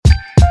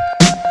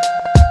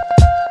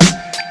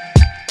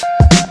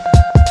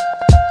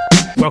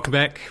Welcome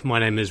back. My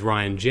name is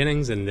Ryan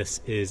Jennings, and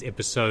this is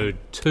episode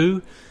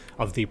 2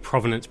 of the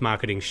Provenance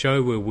Marketing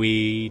Show, where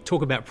we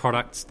talk about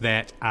products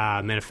that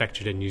are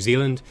manufactured in New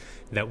Zealand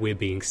that we're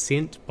being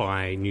sent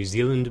by New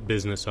Zealand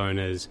business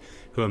owners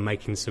who are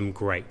making some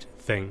great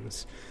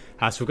things.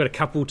 So we've got a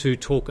couple to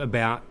talk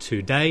about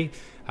today,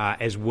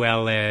 as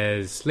well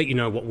as let you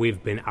know what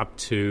we've been up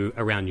to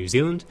around New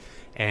Zealand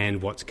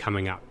and what's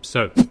coming up.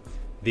 So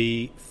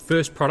the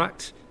first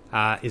product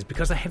is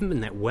because I haven't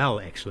been that well,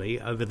 actually.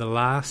 Over the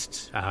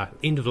last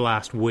end of the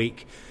last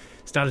week,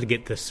 started to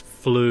get this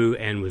flu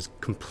and was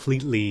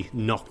completely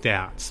knocked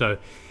out. So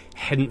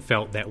hadn't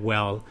felt that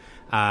well.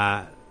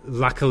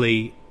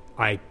 Luckily,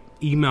 I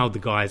emailed the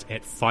guys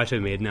at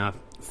Phytomed. Now,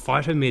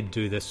 Phytomed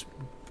do this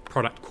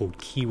product called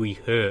Kiwi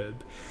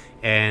Herb.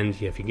 And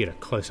yeah, if you can get a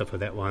close-up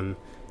of that one.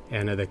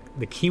 And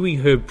the Kiwi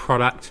Herb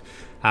product,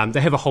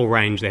 they have a whole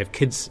range. They have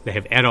kids, they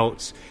have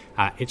adults.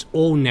 It's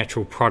all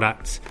natural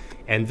products.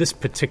 And this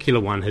particular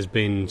one has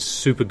been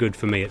super good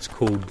for me. It's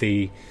called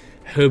the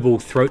Herbal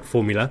Throat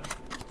Formula.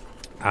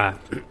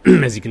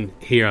 As you can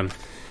hear,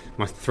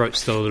 my throat's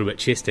still a little bit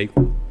chesty.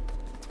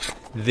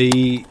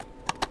 The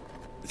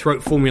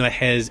Throat Formula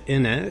has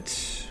in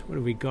it, what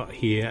have we got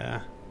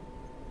here?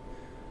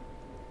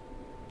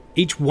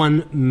 Each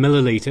 1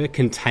 milliliter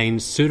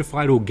contains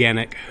certified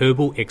organic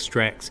herbal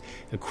extracts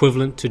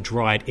equivalent to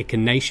dried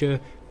Echinacea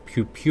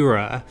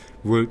purpura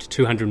root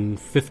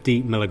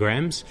 250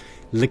 milligrams,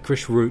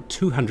 licorice root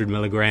 200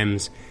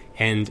 milligrams,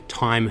 and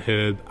thyme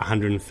herb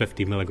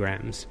 150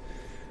 milligrams.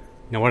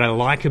 Now, what I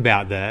like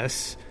about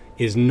this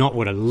is not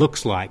what it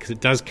looks like, because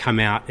it does come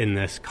out in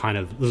this kind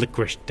of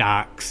licorice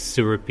dark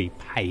syrupy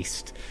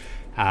paste.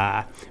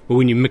 But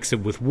when you mix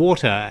it with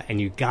water and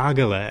you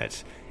gargle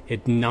it,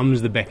 it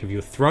numbs the back of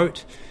your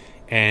throat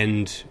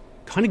and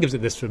kind of gives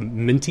it this sort of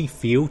minty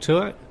feel to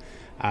it.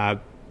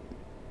 But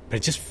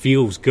it just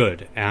feels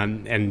good.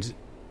 And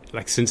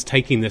like since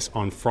taking this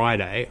on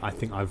Friday, I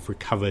think I've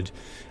recovered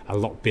a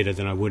lot better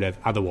than I would have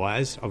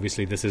otherwise.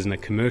 Obviously, this isn't a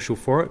commercial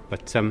for it,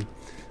 but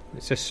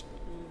let's just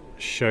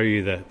show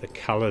you the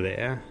colour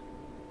there.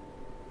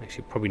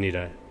 Actually, probably need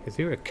is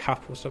there a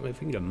cup or something? If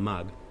we can get a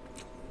mug.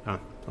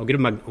 I'll get a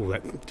mug. Oh,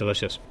 that's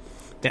delicious.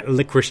 That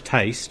licorice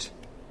taste,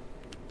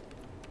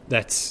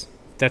 that's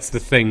the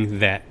thing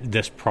that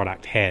this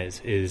product has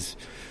is,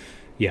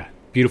 yeah,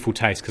 beautiful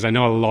taste, because I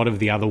know a lot of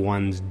the other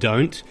ones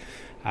don't.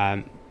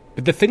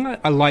 But the thing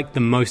I like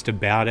the most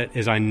about it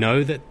is I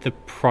know that the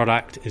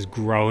product is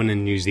grown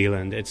in New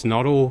Zealand. It's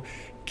not all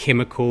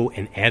chemical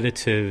and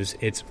additives.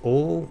 It's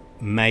all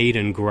made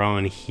and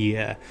grown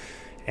here.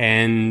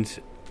 And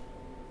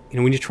you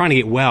know, when you're trying to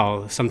get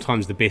well,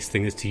 sometimes the best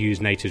thing is to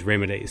use nature's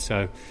remedies.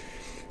 So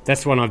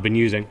that's the one I've been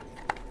using.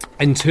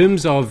 In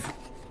terms of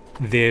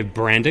their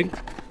branding,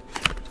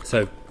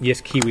 so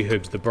yes, Kiwi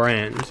Herb's the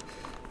brand,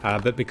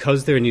 but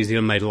because they're a New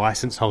Zealand-made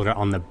license holder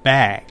on the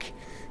back,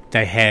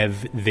 they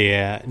have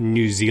their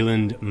New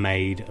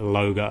Zealand-made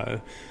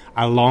logo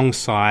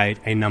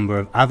alongside a number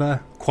of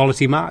other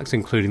quality marks,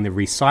 including the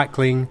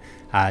recycling,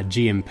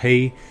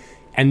 GMP,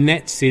 and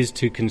that says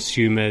to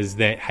consumers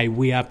that, hey,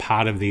 we are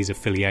part of these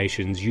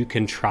affiliations. You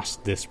can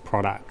trust this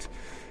product.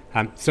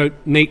 So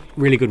neat,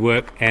 really good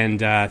work, and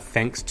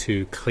thanks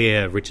to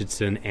Claire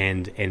Richardson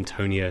and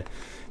Antonia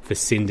for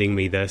sending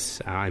me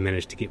this. I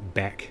managed to get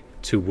back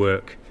to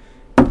work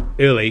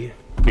early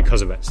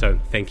because of it, so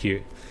thank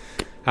you.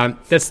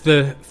 That's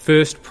the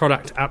first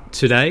product up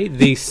today.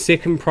 The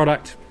second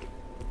product,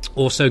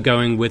 also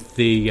going with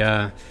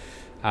the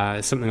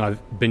something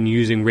I've been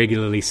using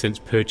regularly since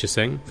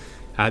purchasing.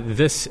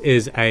 This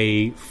is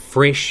a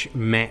fresh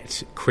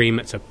matte cream.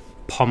 It's a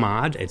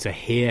pomade. It's a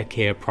hair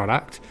care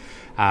product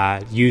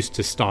used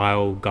to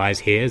style guys'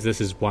 hairs. This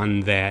is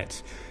one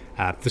that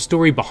the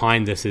story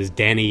behind this is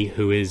Danny,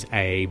 who is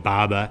a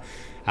barber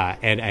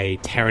at a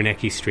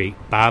Taranaki Street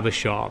barber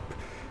shop,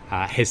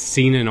 has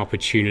seen an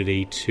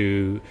opportunity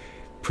to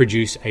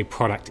produce a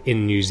product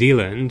in New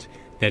Zealand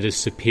that is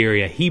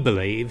superior, he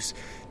believes,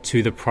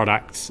 to the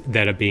products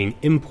that are being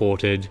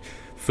imported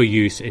for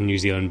use in New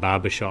Zealand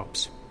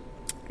barbershops.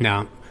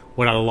 Now,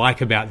 what I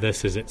like about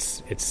this is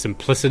its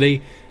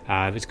simplicity.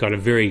 It's got a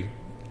very,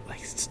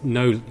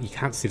 you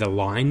can't see the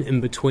line in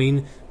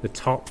between the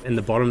top and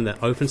the bottom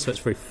that opens, so it's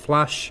very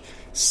flush,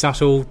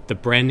 subtle. The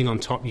branding on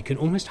top, you can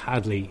almost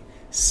hardly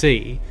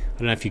see. I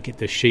don't know if you get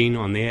the sheen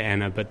on there,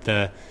 Anna, but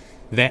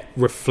that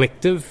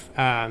reflective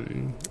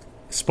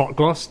spot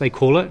gloss, they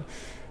call it,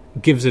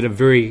 gives it a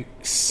very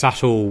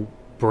subtle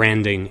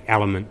branding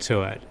element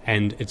to it,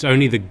 and it's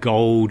only the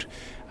gold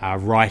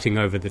writing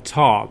over the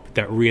top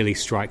that really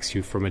strikes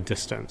you from a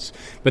distance.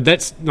 But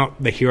that's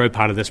not the hero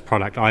part of this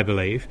product, I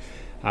believe.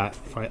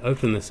 If I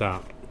open this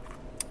up,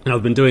 and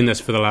I've been doing this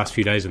for the last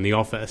few days in the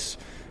office,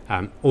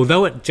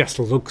 although it just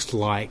looks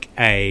like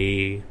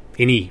any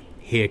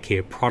hair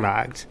care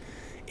product,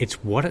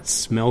 it's what it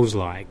smells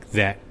like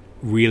that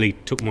really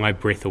took my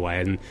breath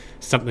away, and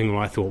something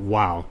where I thought,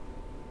 wow,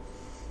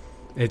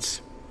 it's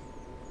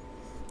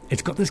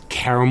got this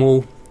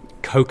caramel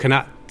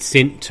coconut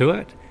scent to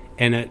it,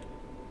 and it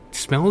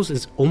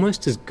smells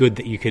almost as good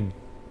that you could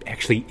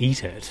actually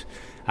eat it.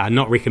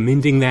 Not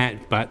recommending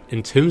that, but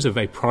in terms of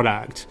a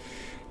product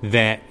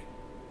that,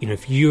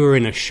 if you're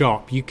in a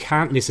shop, you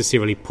can't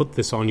necessarily put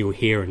this on your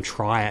hair and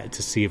try it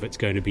to see if it's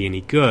going to be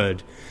any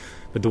good.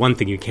 But the one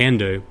thing you can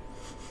do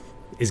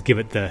is give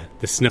it the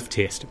sniff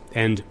test,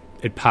 and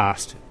it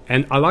passed.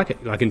 And I like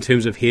it. Like in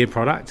terms of hair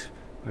product,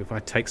 if I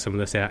take some of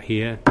this out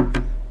here,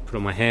 put it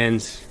on my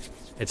hands,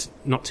 it's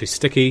not too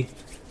sticky.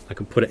 I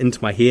can put it into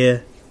my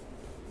hair.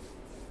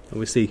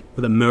 Obviously,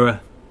 with a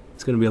mirror,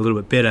 it's going to be a little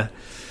bit better.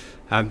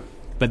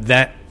 But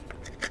that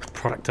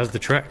product does the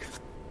trick.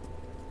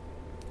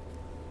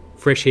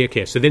 Fresh Hair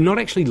Care. So they're not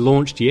actually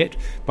launched yet.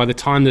 By the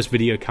time this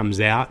video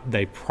comes out,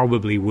 they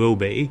probably will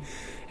be.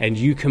 And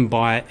you can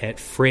buy it at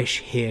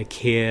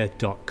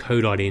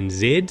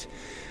freshhaircare.co.nz.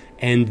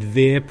 And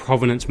their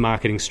provenance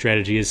marketing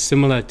strategy is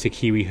similar to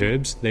Kiwi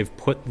Herbs. They've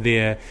put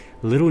their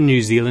little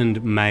New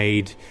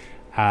Zealand-made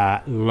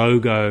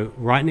logo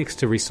right next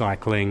to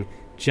recycling,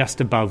 just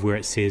above where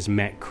it says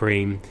matte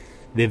cream.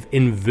 They've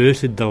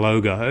inverted the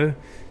logo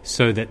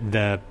so that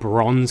the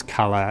bronze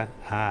colour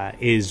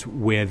is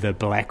where the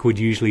black would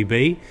usually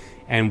be,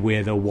 and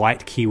where the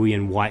white Kiwi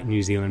and white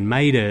New Zealand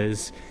made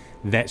is,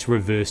 that's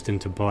reversed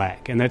into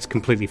black. And that's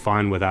completely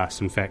fine with us.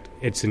 In fact,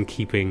 it's in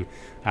keeping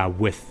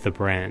with the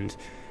brand.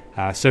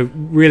 So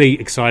really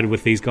excited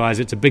with these guys.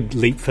 It's a big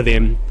leap for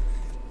them.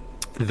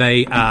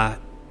 They are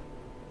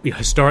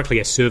historically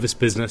a service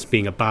business,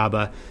 being a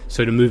barber,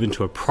 so to move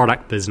into a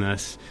product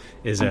business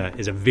is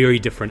a very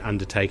different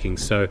undertaking.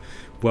 So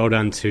well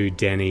done to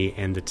Danny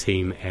and the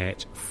team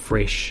at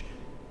Fresh.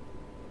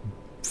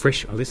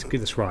 Let's get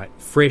this right.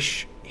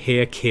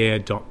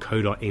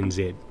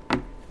 freshhaircare.co.nz.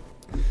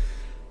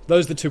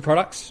 Those are the two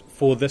products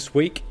for this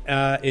week.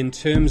 In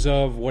terms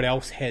of what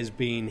else has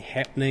been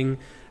happening,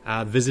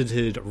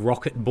 visited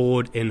Rocket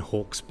Board in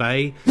Hawke's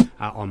Bay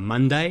on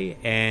Monday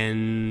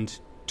and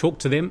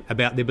talked to them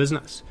about their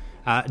business.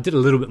 Did a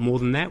little bit more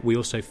than that. We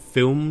also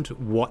filmed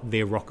what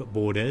their rocket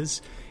board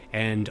is,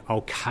 and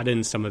I'll cut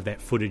in some of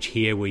that footage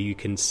here where you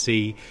can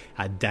see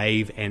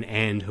Dave and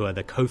Anne, who are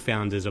the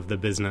co-founders of the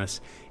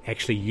business,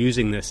 actually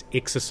using this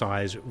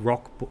exercise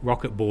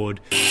rocket board.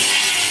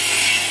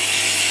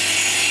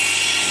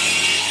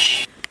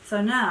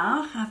 So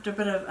now, after a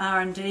bit of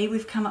R&D,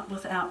 we've come up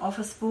with our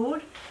office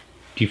board.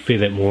 Do you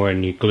feel it more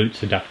in your glutes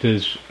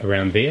adductors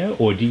around there,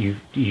 or do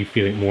you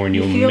feel it more in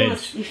your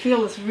mids? You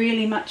feel this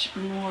really much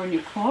more in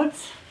your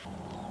quads.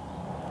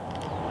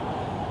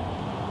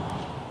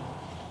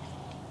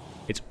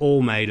 It's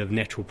all made of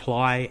natural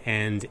ply,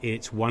 and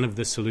it's one of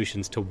the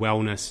solutions to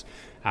wellness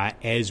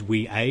as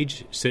we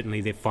age.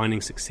 Certainly they're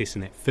finding success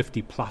in that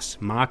 50-plus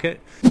market.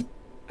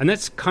 And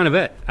that's kind of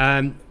it.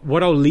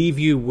 What I'll leave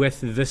you with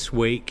this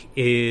week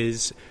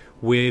is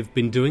we've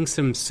been doing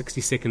some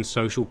 60-second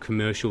social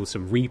commercials,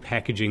 some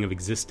repackaging of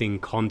existing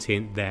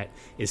content that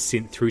is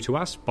sent through to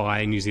us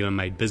by New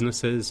Zealand-made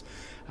businesses.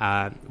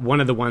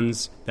 One of the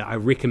ones that I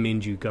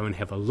recommend you go and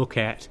have a look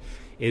at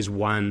is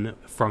one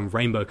from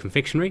Rainbow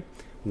Confectionery,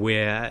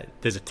 where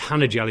there's a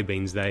ton of jelly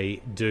beans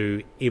they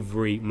do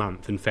every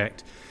month. In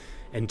fact,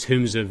 in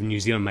terms of New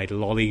Zealand-made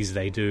lollies,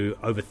 they do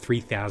over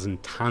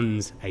 3,000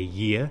 tonnes a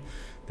year.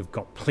 They've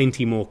got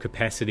plenty more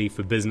capacity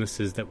for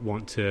businesses that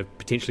want to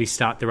potentially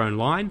start their own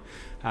line.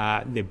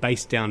 They're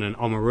based down in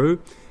Oamaru,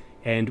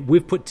 and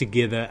we've put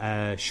together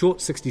a short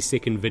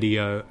 60-second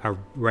video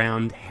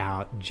around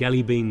how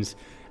jelly beans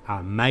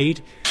are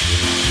made.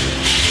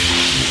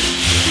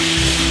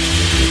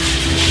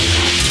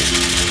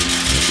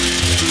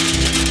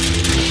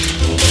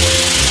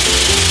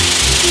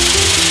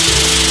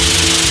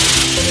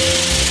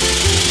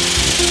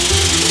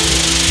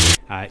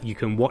 You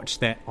can watch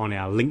that on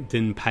our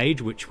LinkedIn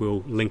page, which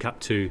we'll link up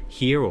to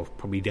here or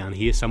probably down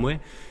here somewhere.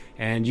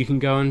 And you can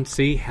go and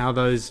see how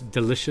those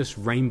delicious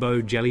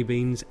rainbow jelly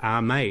beans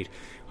are made.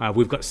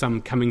 We've got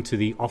some coming to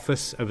the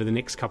office over the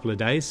next couple of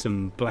days,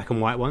 some black and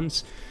white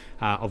ones,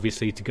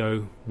 obviously to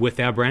go with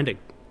our branding.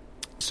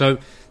 So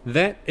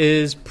that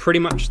is pretty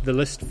much the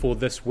list for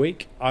this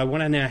week. I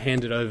want to now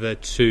hand it over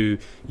to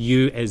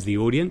you as the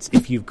audience.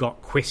 If you've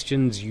got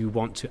questions you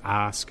want to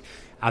ask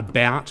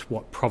about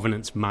what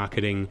provenance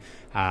marketing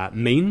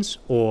means,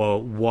 or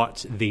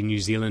what the New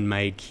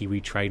Zealand-made Kiwi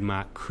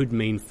trademark could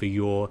mean for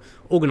your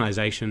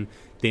organisation,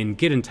 then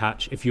get in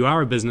touch. If you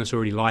are a business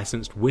already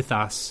licensed with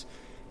us,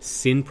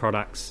 send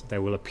products. They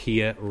will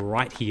appear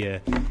right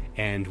here,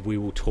 and we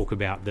will talk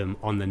about them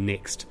on the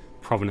next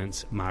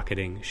provenance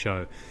marketing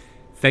show.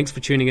 Thanks for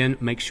tuning in.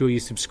 Make sure you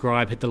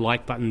subscribe, hit the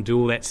like button, do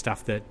all that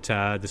stuff that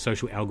the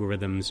social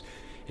algorithms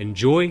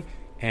enjoy,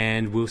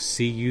 and we'll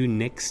see you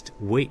next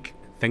week.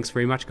 Thanks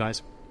very much,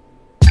 guys.